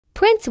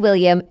Prince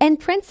William and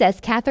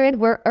Princess Catherine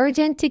were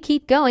urgent to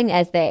keep going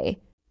as they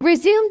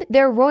resumed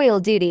their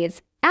royal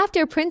duties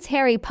after Prince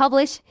Harry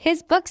published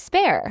his book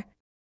Spare.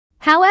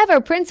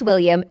 However, Prince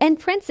William and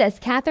Princess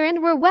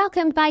Catherine were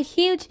welcomed by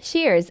huge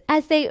cheers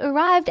as they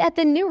arrived at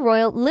the new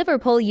Royal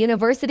Liverpool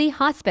University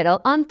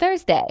Hospital on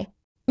Thursday.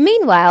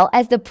 Meanwhile,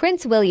 as the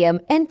Prince William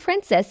and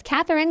Princess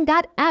Catherine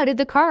got out of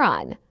the car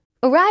on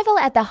arrival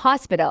at the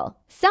hospital,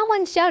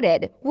 someone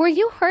shouted, "Were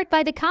you hurt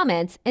by the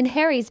comments in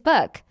Harry's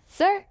book,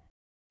 sir?"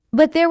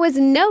 But there was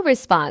no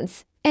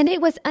response, and it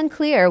was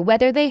unclear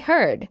whether they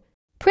heard.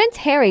 Prince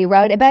Harry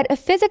wrote about a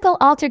physical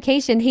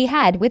altercation he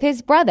had with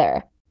his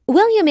brother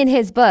William in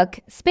his book,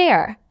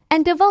 Spare,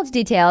 and divulged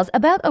details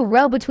about a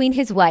row between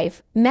his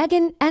wife,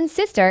 Meghan, and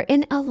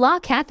sister-in-law,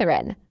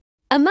 Catherine.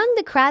 Among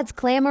the crowds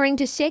clamoring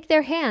to shake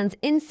their hands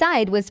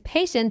inside was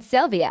patient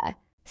Sylvia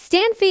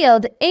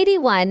Stanfield,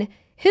 81,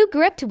 who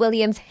gripped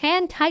William's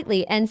hand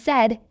tightly and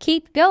said,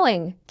 "Keep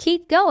going,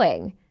 keep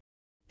going.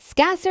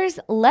 Scassers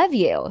love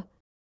you."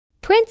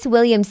 Prince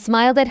William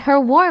smiled at her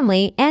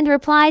warmly and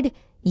replied,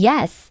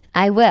 "Yes,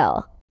 I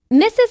will."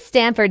 Mrs.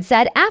 Stanford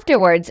said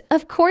afterwards,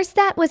 "Of course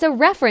that was a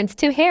reference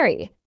to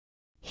Harry.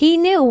 He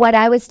knew what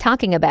I was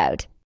talking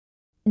about."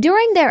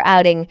 During their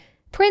outing,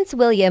 Prince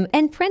William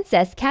and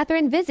Princess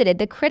Catherine visited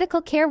the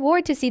critical care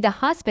ward to see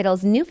the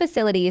hospital's new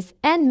facilities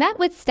and met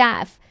with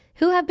staff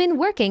who have been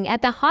working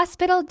at the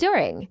hospital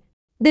during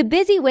the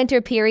busy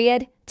winter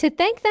period to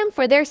thank them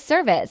for their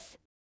service.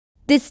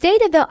 The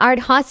state-of-the-art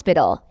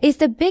hospital is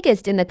the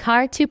biggest in the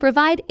car to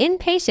provide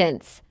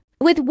inpatients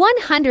with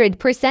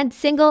 100%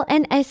 single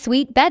and a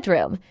suite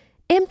bedroom,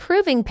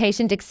 improving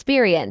patient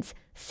experience,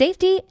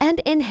 safety, and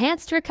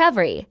enhanced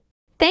recovery.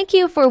 Thank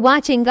you for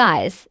watching,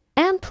 guys,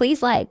 and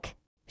please like,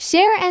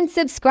 share, and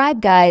subscribe,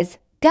 guys.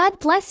 God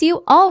bless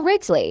you all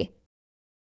richly.